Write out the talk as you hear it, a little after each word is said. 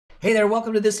Hey there,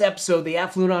 welcome to this episode of the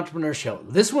Affluent Entrepreneur Show.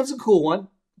 This one's a cool one,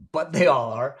 but they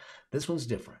all are. This one's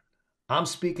different. I'm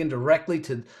speaking directly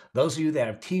to those of you that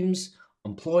have teams,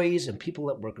 employees, and people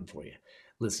that are working for you.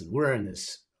 Listen, we're in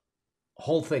this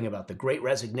whole thing about the Great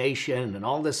Resignation and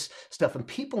all this stuff, and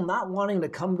people not wanting to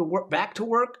come to work, back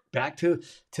to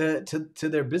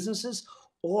their businesses,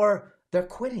 or they're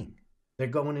quitting. They're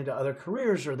going into other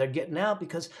careers, or they're getting out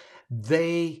because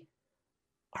they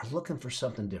are looking for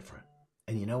something different.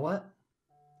 And you know what?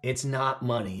 It's not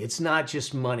money. It's not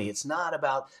just money. It's not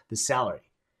about the salary.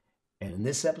 And in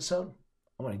this episode,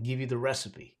 I'm going to give you the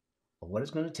recipe of what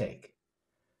it's going to take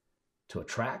to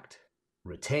attract,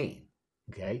 retain,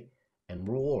 and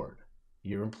reward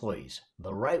your employees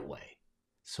the right way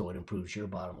so it improves your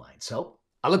bottom line. So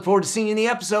I look forward to seeing you in the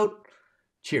episode.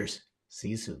 Cheers. See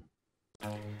you soon.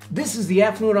 This is the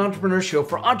Affluent Entrepreneur Show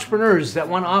for entrepreneurs that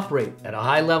want to operate at a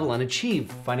high level and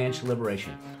achieve financial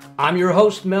liberation. I'm your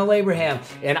host, Mel Abraham,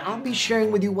 and I'll be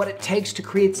sharing with you what it takes to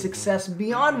create success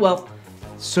beyond wealth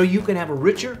so you can have a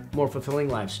richer, more fulfilling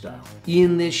lifestyle.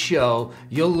 In this show,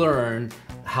 you'll learn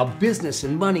how business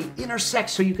and money intersect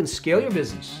so you can scale your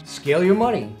business, scale your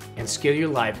money, and scale your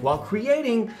life while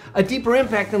creating a deeper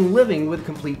impact and living with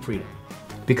complete freedom.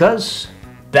 Because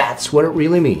that's what it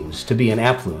really means to be an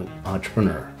affluent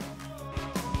entrepreneur.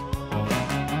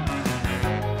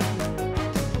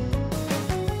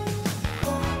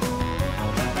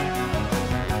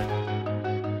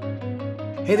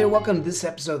 Hey there, welcome to this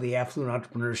episode of the Affluent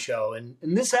Entrepreneur Show. And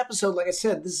in this episode, like I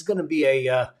said, this is going to be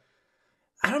I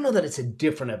don't know that it's a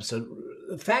different episode.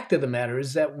 The fact of the matter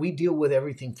is that we deal with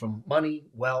everything from money,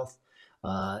 wealth,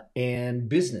 and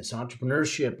business,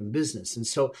 entrepreneurship and business. And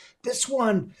so this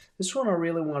one I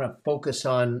really want to focus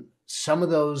on some of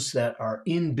those that are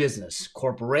in business,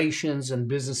 corporations and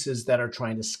businesses that are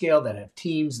trying to scale, that have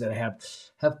teams, that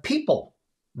have people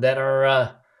that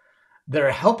are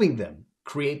helping them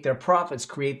create their profits,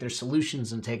 create their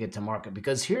solutions, and take it to market.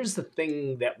 Because here's the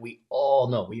thing that we all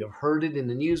know. We have heard it in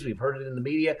the news, we've heard it in the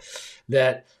media,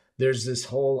 that there's this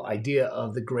whole idea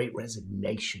of the Great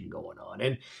Resignation going on.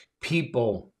 And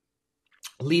people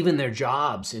leaving their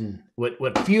jobs in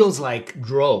what feels like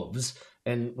droves,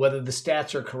 and whether the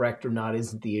stats are correct or not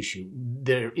isn't the issue.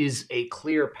 There is a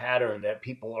clear pattern that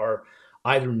people are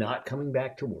either not coming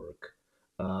back to work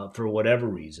for whatever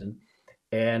reason,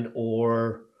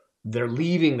 or they're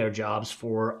leaving their jobs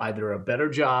for either a better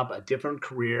job, a different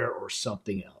career, or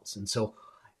something else. And so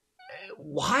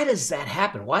why does that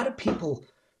happen? Why do people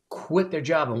quit their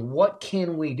job, and what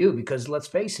can we do? Because let's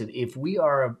face it, if we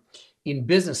are in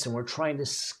business and we're trying to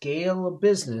scale a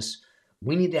business,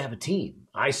 we need to have a team.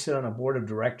 I sit on a board of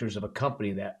directors of a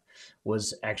company that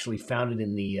was actually founded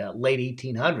in the late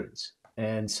 1800s.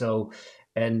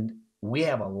 And we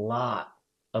have a lot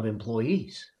of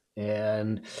employees.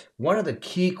 And one of the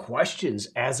key questions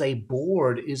as a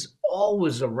board is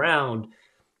always around,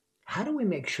 how do we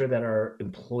make sure that our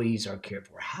employees are cared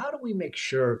for? How do we make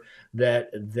sure that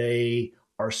they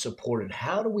are supported?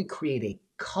 How do we create a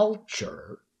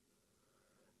culture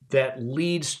that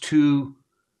leads to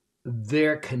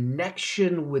their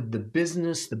connection with the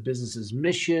business's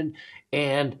mission,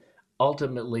 and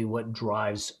ultimately what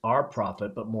drives our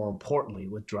profit, but more importantly,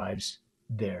 what drives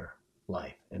their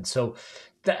life? And so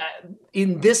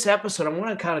in this episode, I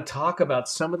want to kind of talk about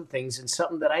some of the things, and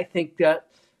something that I think that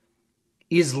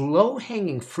is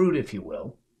low-hanging fruit, if you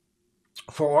will,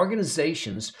 for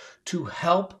organizations to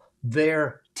help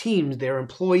their teams, their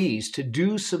employees, to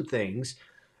do some things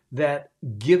that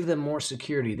give them more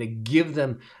security, that give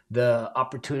them the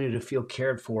opportunity to feel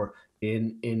cared for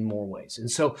in more ways.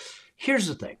 And so here's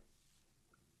the thing.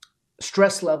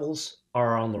 Stress levels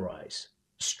are on the rise.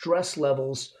 Stress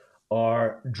levels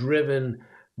are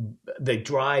they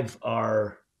drive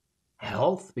our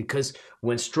health, because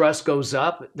when stress goes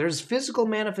up, there's physical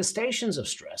manifestations of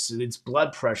stress. It's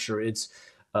blood pressure, it's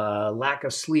lack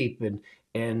of sleep,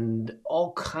 and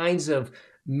all kinds of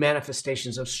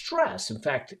manifestations of stress. In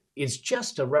fact, it's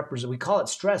just we call it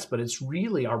stress, but it's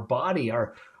really our body,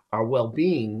 our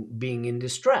well-being being in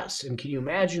distress. And can you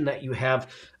imagine that you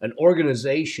have an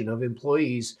organization of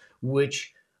employees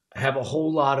which have a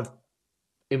whole lot of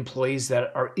employees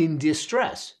that are in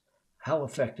distress? How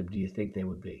effective do you think they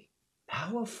would be?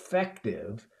 How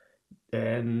effective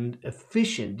and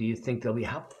efficient do you think they'll be?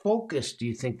 How focused do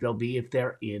you think they'll be if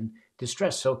they're in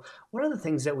distress? So one of the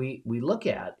things that we look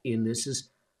at in this is,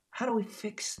 how do we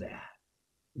fix that?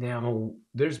 Now,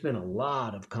 there's been a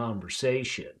lot of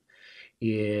conversation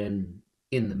in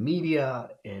the media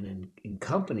and in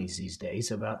companies these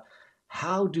days about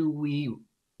how do we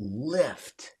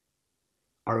lift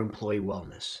our employee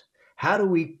wellness? How do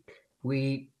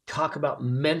we talk about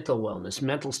mental wellness,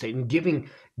 mental state, and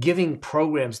giving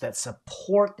programs that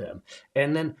support them.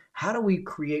 And then how do we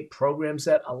create programs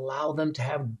that allow them to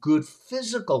have good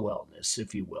physical wellness,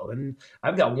 if you will? And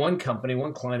I've got one company,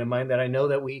 one client of mine that I know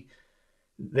that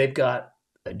they've got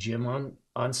a gym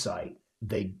on site.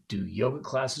 They do yoga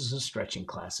classes and stretching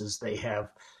classes. They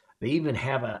even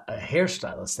have a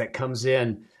hairstylist that comes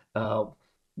in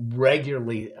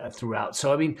regularly throughout.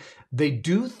 So, I mean, they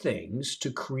do things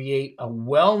to create a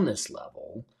wellness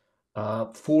level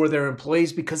for their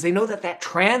employees because they know that that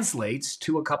translates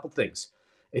to a couple things.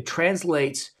 It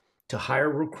translates to higher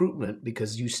recruitment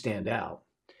because you stand out.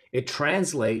 It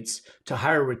translates to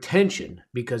higher retention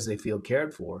because they feel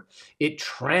cared for. It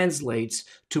translates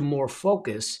to more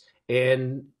focus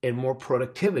and more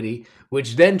productivity,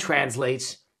 which then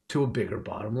translates to a bigger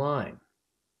bottom line.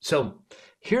 So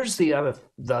here's the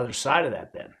other side of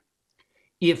that then.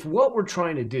 If what we're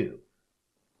trying to do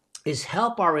is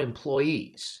help our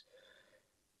employees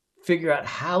figure out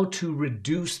how to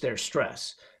reduce their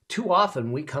stress, too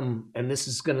often we come, and this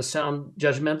is going to sound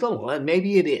judgmental, and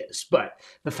maybe it is, but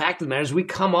the fact of the matter is we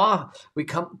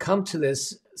come to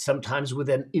this sometimes with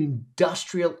an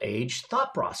industrial age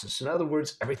thought process. In other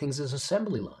words, everything's an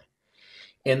assembly line.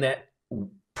 And that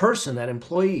person, that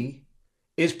employee,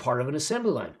 is part of an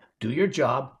assembly line. Do your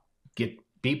job,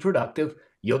 be productive,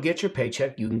 you'll get your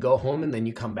paycheck, you can go home, and then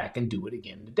you come back and do it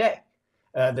again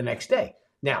the next day.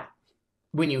 Now,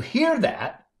 when you hear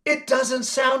that, it doesn't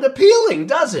sound appealing,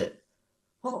 does it?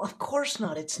 Well, of course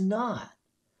not. It's not.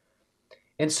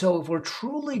 And so if we're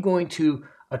truly going to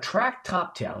attract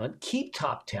top talent, keep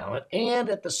top talent, and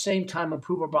at the same time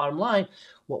improve our bottom line,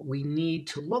 what we need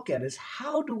to look at is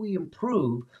how do we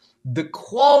improve the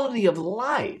quality of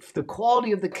life, the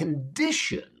quality of the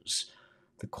conditions,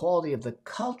 the quality of the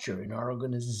culture in our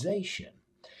organization.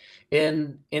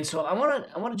 And so I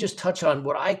want to just touch on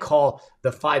what I call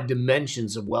the 5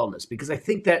 dimensions of wellness, because I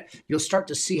think that you'll start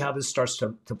to see how this starts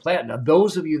to play out. Now,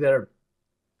 those of you that are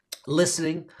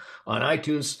listening on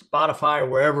iTunes, Spotify, or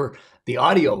wherever the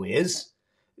audio is,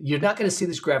 you're not going to see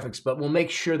these graphics, but we'll make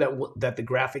sure that the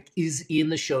graphic is in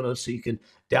the show notes so you can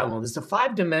download this. The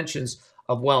 5 dimensions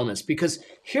of wellness, because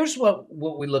here's what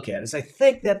we look at is I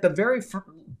think that the very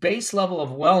base level of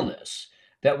wellness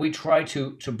that we try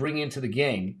to bring into the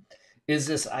game is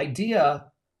this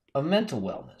idea of mental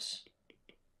wellness.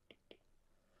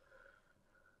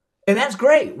 And that's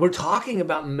great. We're talking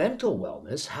about mental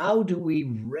wellness. How do we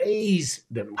raise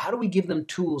them? How do we give them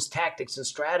tools, tactics, and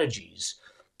strategies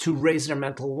to raise their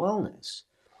mental wellness?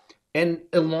 And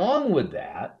along with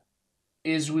that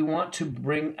is we want to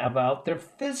bring about their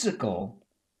physical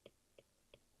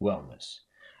wellness.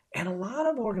 And a lot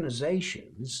of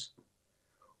organizations,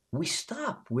 we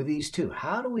stop with these two.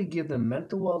 How do we give them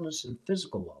mental wellness and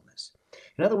physical wellness?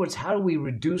 In other words, how do we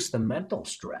reduce the mental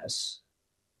stress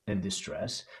and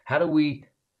distress? How do we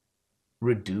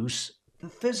reduce the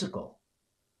physical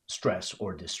stress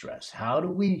or distress? How do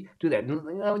we do that?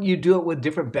 You do it with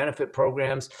different benefit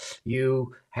programs.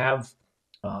 You have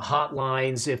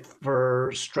hotlines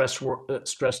for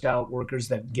stressed out workers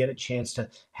that get a chance to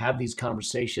have these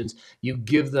conversations. You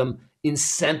give them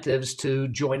incentives to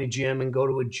join a gym and go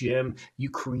to a gym. You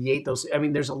create those. I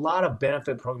mean, there's a lot of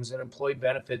benefit programs and employee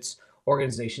benefits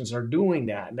organizations are doing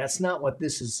that. And that's not what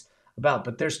this is about.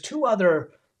 But there's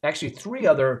 3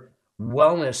 other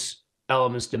wellness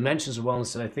elements, dimensions of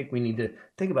wellness that I think we need to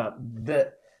think about.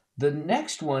 The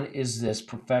next one is this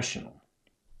professional,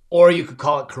 or you could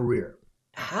call it career.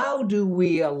 How do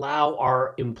we allow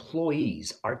our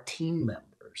employees, our team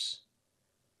members,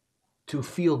 to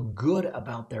feel good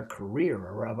about their career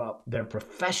or about their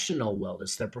professional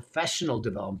wellness, their professional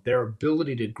development, their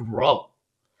ability to grow?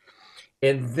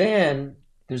 And then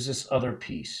there's this other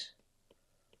piece,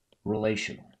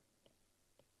 relational.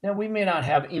 Now, we may not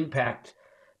have impact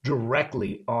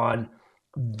directly on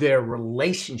their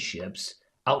relationships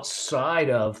outside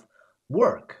of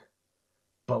work,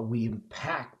 but we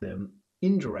impact them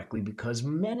indirectly because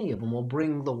many of them will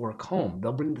bring the work home.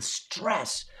 They'll bring the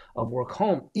stress of work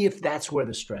home if that's where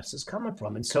the stress is coming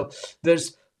from. And so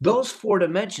there's those 4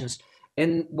 dimensions.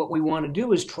 And what we want to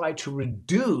do is try to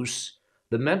reduce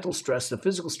the mental stress, the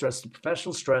physical stress, the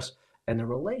professional stress, and the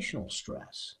relational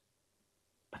stress.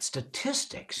 But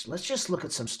statistics, let's just look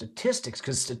at some statistics,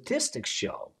 because statistics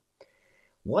show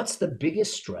what's the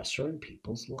biggest stressor in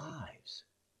people's lives.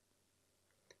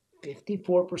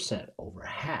 54%, over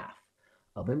half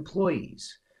of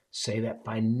employees, say that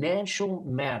financial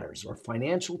matters or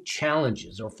financial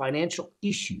challenges or financial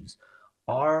issues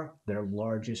are their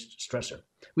largest stressor.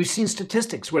 We've seen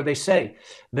statistics where they say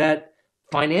that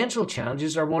Financial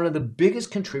challenges are one of the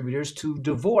biggest contributors to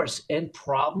divorce and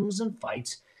problems and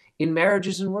fights in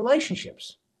marriages and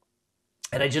relationships.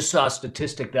 And I just saw a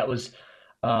statistic that was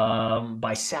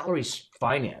by Salary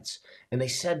Finance, and they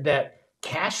said that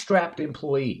cash-strapped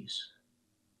employees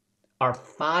are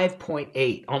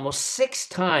 5.8, almost 6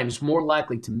 times more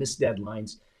likely to miss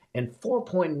deadlines, and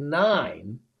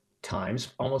 4.9 times,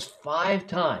 almost 5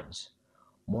 times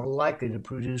more likely to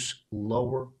produce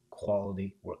lower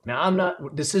quality work. Now,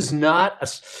 this is not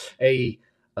an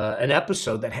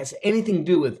episode that has anything to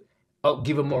do with, oh,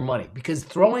 give them more money, because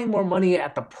throwing more money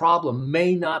at the problem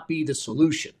may not be the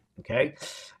solution, okay?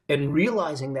 And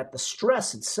realizing that the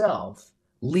stress itself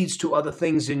leads to other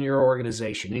things in your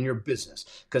organization, in your business,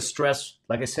 because stress,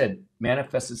 like I said,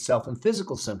 manifests itself in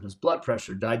physical symptoms, blood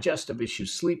pressure, digestive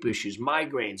issues, sleep issues,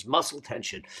 migraines, muscle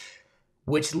tension,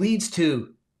 which leads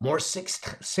to more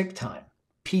sick time,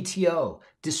 PTO,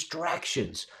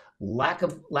 distractions, lack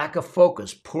of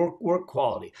focus, poor work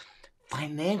quality.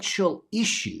 Financial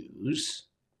issues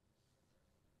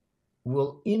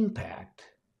will impact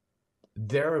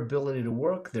their ability to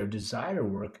work, their desire to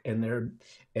work,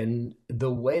 and the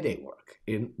way they work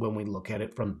when we look at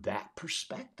it from that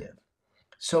perspective.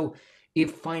 So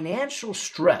if financial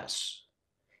stress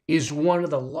is one of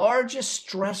the largest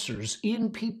stressors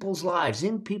in people's lives,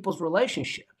 in people's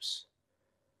relationships,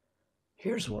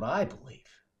 here's what I believe.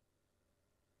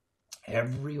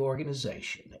 Every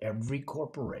organization, every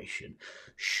corporation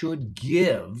should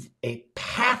give a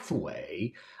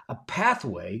pathway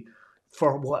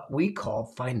for what we call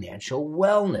financial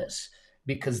wellness,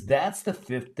 because that's the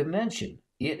fifth dimension.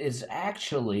 It is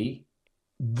actually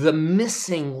the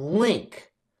missing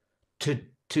link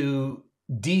to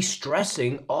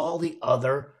de-stressing all the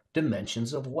other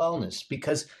dimensions of wellness.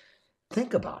 Because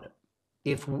think about it.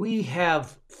 If we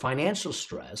have financial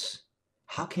stress,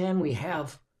 how can we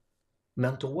have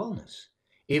mental wellness?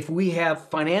 If we have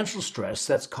financial stress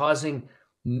that's causing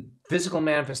physical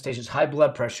manifestations, high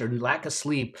blood pressure, lack of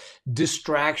sleep,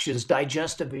 distractions,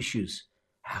 digestive issues,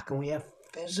 how can we have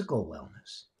physical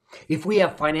wellness? If we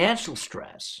have financial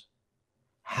stress,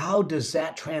 how does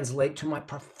that translate to my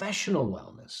professional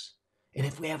wellness? And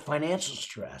if we have financial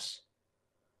stress,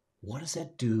 what does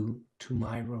that do to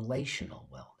my relational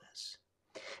wellness?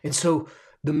 And so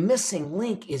the missing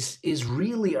link is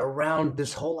really around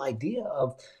this whole idea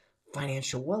of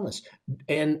financial wellness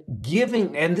and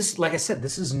giving. And this, like I said,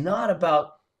 this is not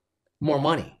about more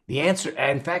money. The answer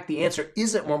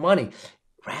isn't more money.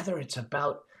 Rather, it's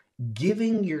about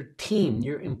giving your team,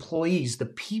 your employees, the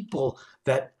people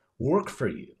that work for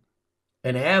you,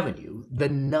 an avenue, the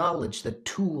knowledge, the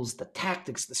tools, the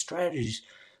tactics, the strategies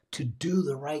to do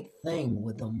the right thing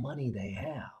with the money they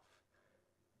have.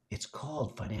 It's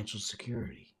called financial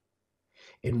security.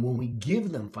 And when we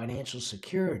give them financial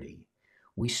security,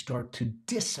 we start to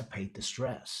dissipate the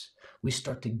stress. We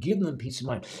start to give them peace of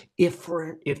mind. If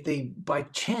they, by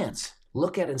chance,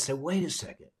 look at it and say, wait a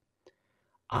second,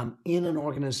 I'm in an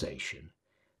organization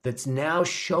that's now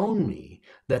shown me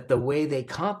that the way they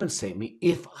compensate me,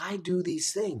 if I do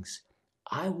these things,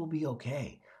 I will be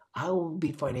okay. I will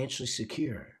be financially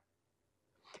secure.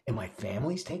 And my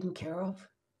family's taken care of?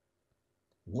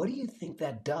 What do you think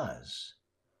that does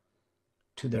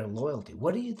to their loyalty?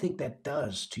 What do you think that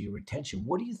does to your retention?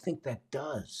 What do you think that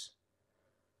does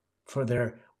for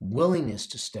their willingness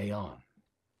to stay on?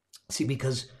 See,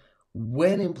 because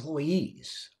when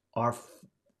employees are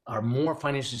more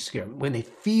financially secure, when they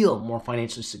feel more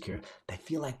financially secure, they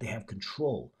feel like they have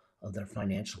control of their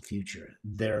financial future.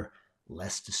 They're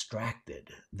less distracted.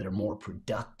 They're more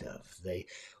productive. They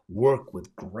work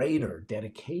with greater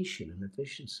dedication and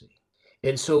efficiency.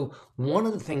 And so one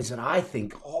of the things that I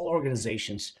think all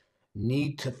organizations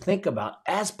need to think about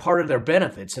as part of their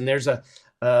benefits, and there's a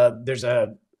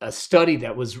study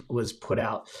that was put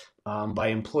out by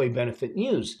Employee Benefit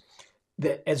News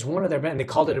that as one of their benefits,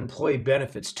 they called it Employee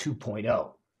Benefits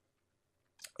 2.0,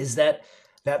 is that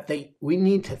we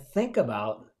need to think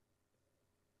about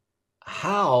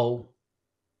how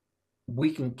we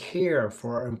can care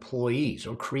for our employees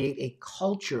or create a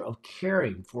culture of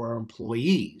caring for our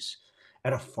employees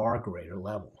at a far greater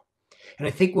level. And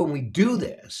I think when we do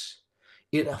this,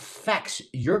 it affects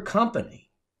your company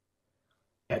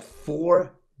at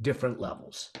 4 different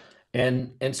levels.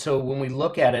 And so when we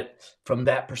look at it from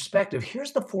that perspective,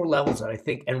 here's the 4 levels that I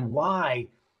think and why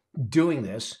doing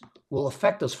this will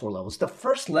affect those 4 levels. The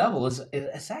first level is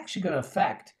it's actually going to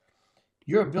affect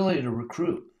your ability to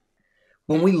recruit.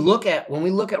 When we look at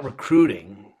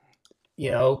recruiting,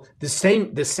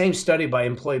 the same study by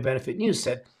Employee Benefit News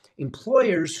said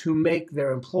employers who make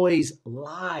their employees'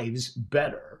 lives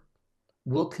better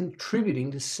will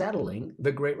contributing to settling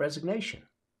the Great Resignation.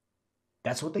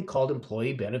 That's what they called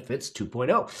employee benefits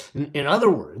 2.0. In other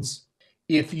words,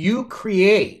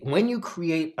 when you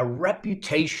create a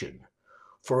reputation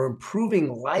for improving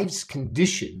life's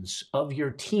conditions of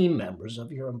your team members,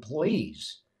 of your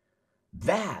employees,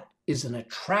 that is an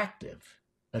attractive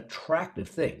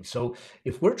thing. So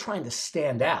if we're trying to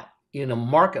stand out in a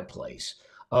marketplace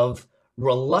of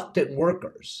reluctant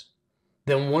workers,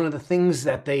 then one of the things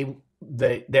that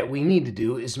we need to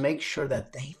do is make sure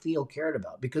that they feel cared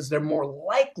about, because they're more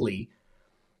likely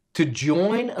to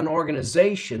join an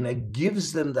organization that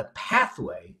gives them the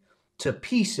pathway to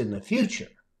peace in the future,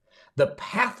 the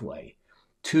pathway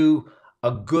to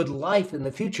a good life in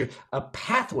the future, a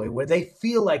pathway where they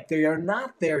feel like they are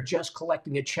not there just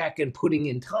collecting a check and putting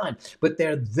in time, but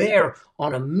they're there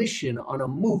on a mission, on a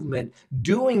movement,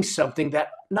 doing something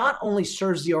that not only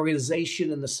serves the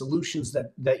organization and the solutions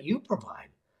that you provide,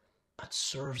 but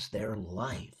serves their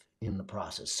life in the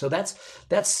process. So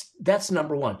that's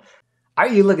number one. Are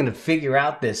you looking to figure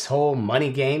out this whole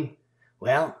money game?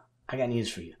 Well, I got news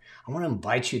for you. I want to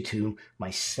invite you to my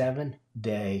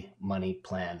 7-day money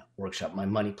plan workshop, my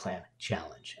money plan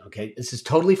challenge. Okay, this is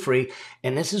totally free,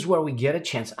 and this is where we get a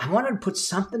chance. I wanted to put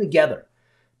something together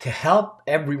to help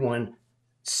everyone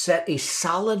set a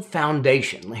solid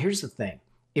foundation. Here's the thing.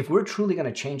 If we're truly going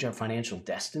to change our financial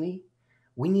destiny,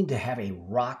 we need to have a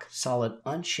rock solid,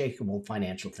 unshakable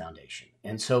financial foundation.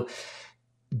 And so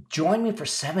join me for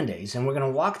 7 days, and we're going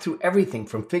to walk through everything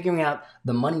from figuring out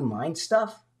the money mind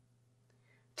stuff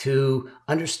to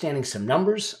understanding some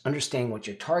numbers, understanding what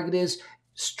your target is,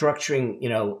 structuring,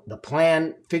 the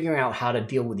plan, figuring out how to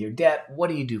deal with your debt. What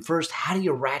do you do first? How do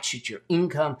you ratchet your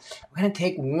income? We're going to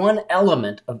take one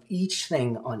element of each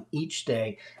thing on each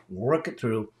day, work it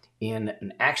through in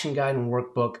an action guide and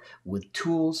workbook with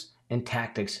tools and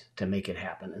tactics to make it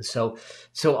happen. And so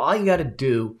all you got to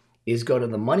do is go to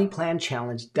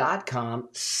themoneyplanchallenge.com,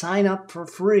 sign up for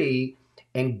free,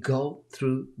 and go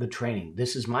through the training.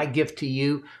 This is my gift to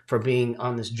you for being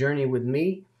on this journey with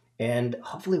me. And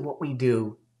hopefully what we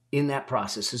do in that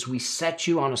process is we set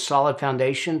you on a solid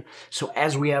foundation. So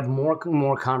as we have more and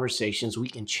more conversations, we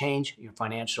can change your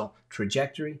financial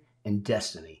trajectory and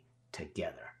destiny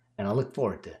together. And I look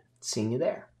forward to seeing you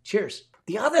there. Cheers.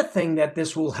 The other thing that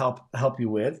this will help you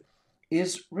with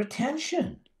is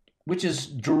retention, which is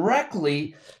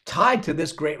directly tied to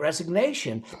this Great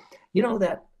Resignation. You know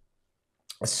that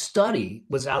a study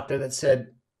was out there that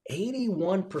said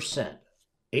 81%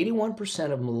 of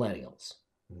millennials,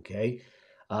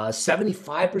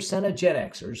 75% of Gen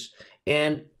Xers,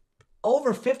 and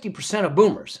over 50% of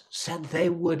boomers said they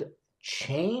would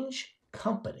change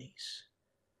companies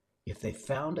if they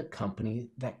found a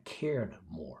company that cared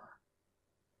more.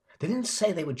 They didn't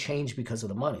say they would change because of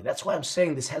the money. That's why I'm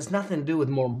saying this has nothing to do with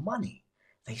more money.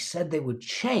 They said they would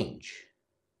change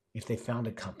if they found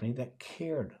a company that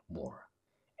cared more.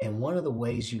 And one of the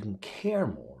ways you can care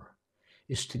more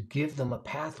is to give them a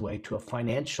pathway to a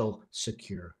financial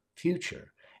secure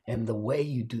future. And the way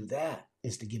you do that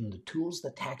is to give them the tools, the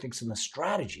tactics, and the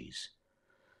strategies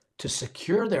to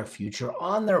secure their future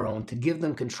on their own, to give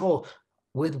them control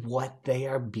with what they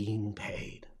are being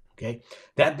paid. Okay?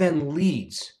 That then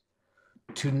leads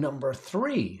to number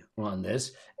 3 on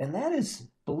this, and that is,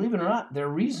 believe it or not, their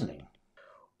reasoning.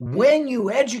 When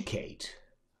you educate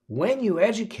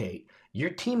your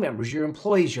team members, your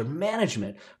employees, your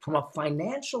management from a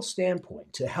financial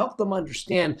standpoint to help them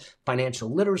understand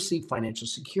financial literacy, financial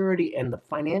security, and the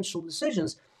financial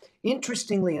decisions,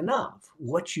 interestingly enough,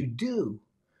 what you do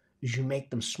is you make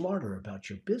them smarter about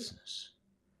your business.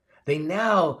 They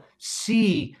now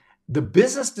see the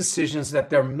business decisions that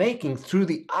they're making through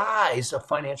the eyes of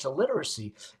financial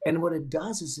literacy. And what it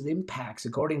does is it impacts,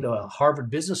 according to a Harvard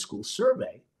Business School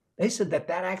survey, they said that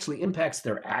actually impacts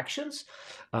their actions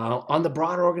on the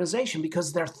broader organization,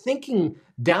 because they're thinking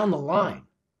down the line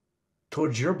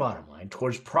towards your bottom line,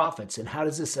 towards profits, and how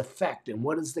does this affect, and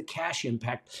what is the cash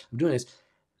impact of doing this?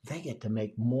 They get to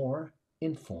make more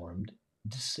informed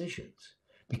decisions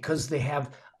because they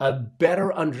have a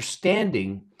better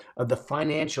understanding of the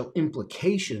financial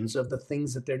implications of the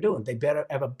things that they're doing. They better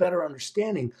have a better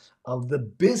understanding of the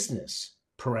business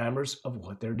parameters of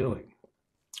what they're doing,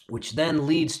 which then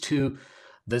leads to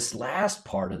this last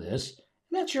part of this,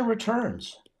 and that's your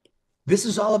returns. This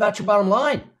is all about your bottom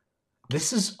line.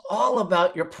 This is all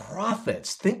about your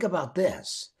profits. Think about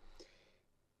this.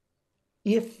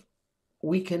 If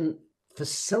we can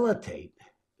facilitate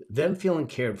them feeling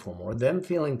cared for more, them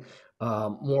feeling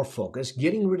more focused,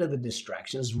 getting rid of the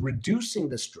distractions, reducing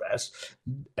the stress,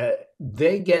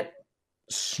 they get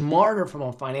smarter from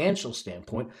a financial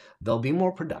standpoint, they'll be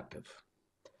more productive.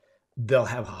 they'll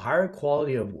have a higher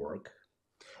quality of work,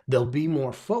 they'll be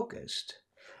more focused,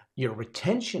 your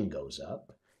retention goes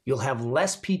up, you'll have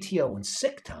less PTO and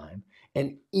sick time,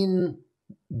 and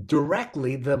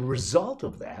indirectly, the result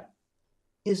of that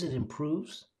is it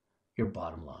improves your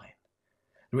bottom line.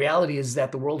 The reality is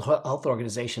that the World Health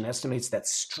Organization estimates that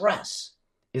stress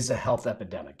is a health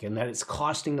epidemic and that it's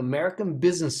costing American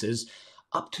businesses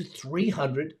up to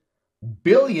 $300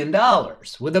 billion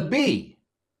with a B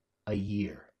a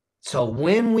year. So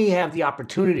when we have the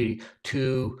opportunity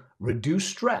to reduce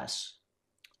stress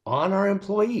on our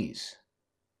employees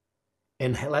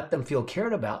and let them feel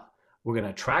cared about, we're going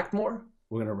to attract more,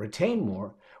 we're going to retain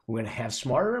more, we're going to have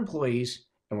smarter employees,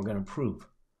 and we're going to improve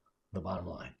the bottom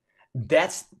line.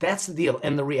 That's the deal.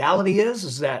 And the reality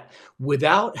is that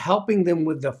without helping them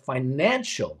with the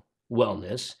financial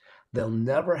wellness, they'll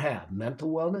never have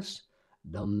mental wellness.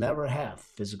 They'll never have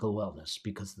physical wellness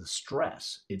because the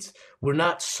stress, we're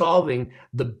not solving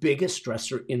the biggest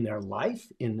stressor in their life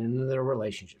and in their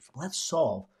relationships. Let's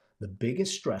solve the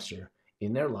biggest stressor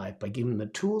in their life by giving them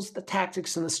the tools, the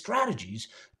tactics, and the strategies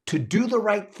to do the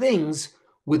right things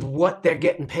with what they're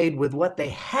getting paid, with what they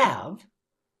have,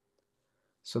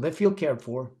 so they feel cared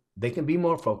for, they can be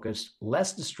more focused,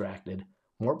 less distracted,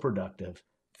 more productive,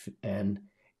 and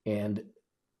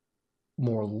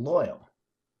more loyal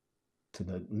to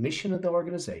the mission of the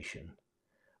organization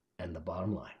and the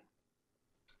bottom line.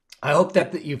 I hope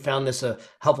that you found this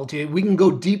helpful to you. We can go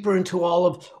deeper into all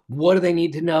of what do they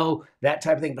need to know, that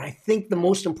type of thing. But I think the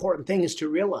most important thing is to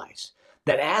realize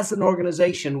that as an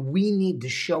organization, we need to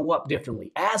show up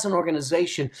differently. As an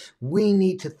organization, we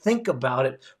need to think about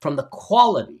it from the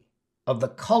quality of the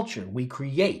culture we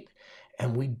create.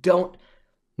 And we don't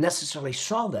necessarily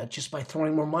solve that just by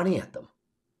throwing more money at them.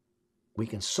 We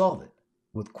can solve it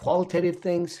with qualitative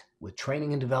things, with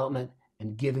training and development,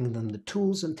 and giving them the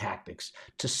tools and tactics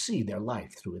to see their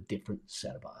life through a different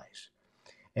set of eyes.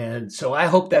 And so I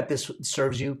hope that this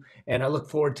serves you, and I look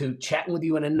forward to chatting with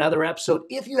you in another episode.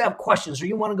 If you have questions or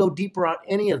you want to go deeper on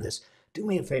any of this, do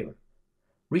me a favor.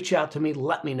 Reach out to me.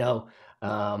 Let me know.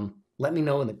 Let me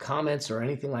know in the comments or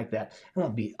anything like that, and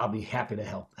I'll be happy to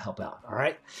help out. All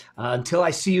right. Until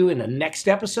I see you in the next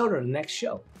episode or the next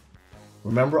show,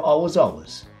 remember always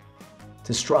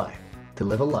to strive to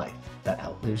live a life that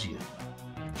outlives you.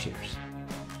 Cheers.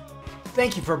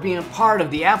 Thank you for being a part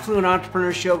of the Affluent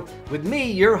Entrepreneur Show with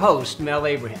me, your host, Mel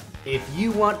Abraham. If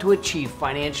you want to achieve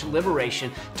financial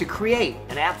liberation to create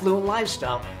an affluent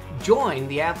lifestyle, join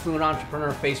the Affluent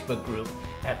Entrepreneur Facebook group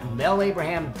at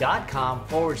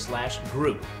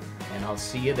melabraham.com/group. And I'll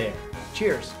see you there.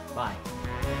 Cheers. Bye.